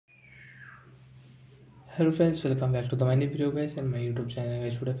Hello friends, welcome back to the my new video guys and my YouTube channel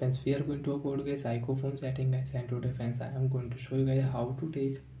guys. Today friends we are going to upload guys iqoo phone setting guys, and today friends I am going to show you guys how to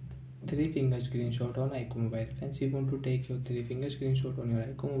take 3 finger screenshot on iqoo mobile. Friends, you want to take your 3 finger screenshot on your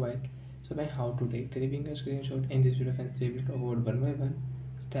iqoo mobile. So by how to take 3 finger screenshot in this video friends, we will talk about one by one,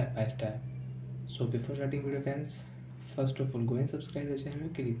 step by step. So before starting video friends, first of all go and subscribe the channel,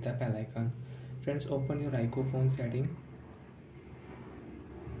 click the bell icon. Friends, open your iqoo phone setting.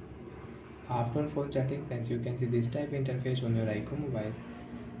 After phone setting friends, you can see this type interface on your iqoo mobile.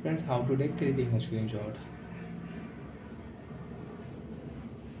 Friends, how to take 3 finger screenshot.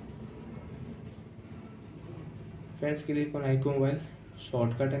 Friends, click on iqoo mobile,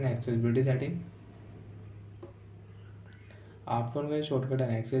 shortcut and accessibility setting. After guys shortcut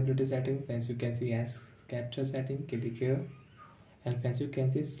and accessibility setting friends, you can see as capture setting, click here, and friends you can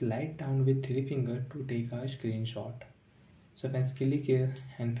see slide down with 3 finger to take a screenshot. So friends, click here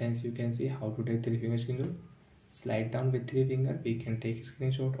and friends you can see how to take 3 finger screenshot. Slide down with 3 finger, we can take a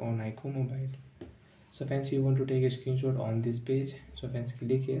screenshot on iqoo mobile. So friends, you want to take a screenshot on this page. So friends,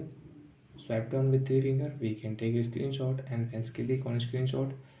 click here, swipe down with 3 finger, we can take a screenshot, and friends click on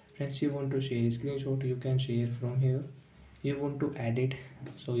screenshot. Friends, you want to share a screenshot, you can share from here. You want to edit,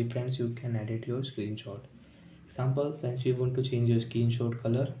 so friends you can edit your screenshot. Example friends, you want to change your screenshot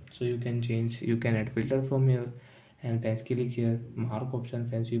color, so you can change, you can add filter from here. And friends, click here, mark option.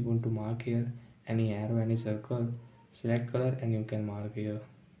 Friends, you want to mark here any arrow, any circle, select color and you can mark here.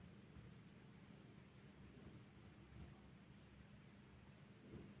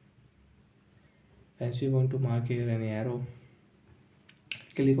 Friends, you want to mark here any arrow,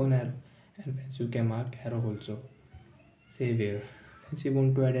 click on arrow, and friends you can mark arrow also. Save here. Friends, you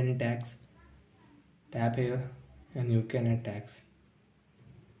want to add any tags, tap here and you can add tags.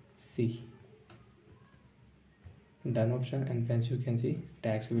 See, done option, and friends you can see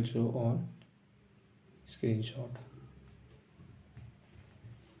tags will show on screenshot.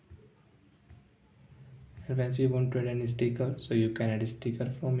 And friends, you want to add any sticker, so you can add a sticker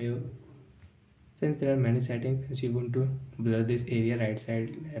from here. Friends, there are many settings. Friends, you want to blur this area, right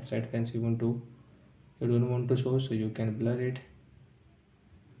side, left side. Friends, you don't want to show, so you can blur it.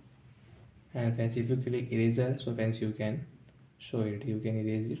 And friends, if you click eraser, so friends you can show it, you can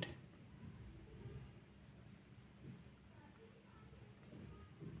erase it.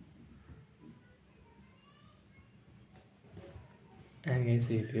 And guys,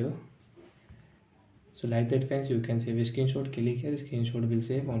 save here. So like that friends, you can save a screenshot, click here, screenshot will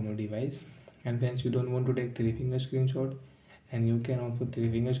save on your device. And friends, you don't want to take 3 finger screenshot, and you can opt for 3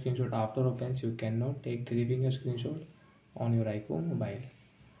 finger screenshot. After offense, you cannot take 3 finger screenshot on your iqoo mobile.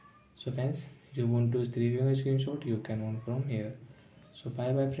 So friends, you want to 3 finger screenshot, you can on from here. So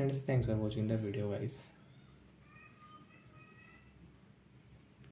bye bye friends, thanks for watching the video guys.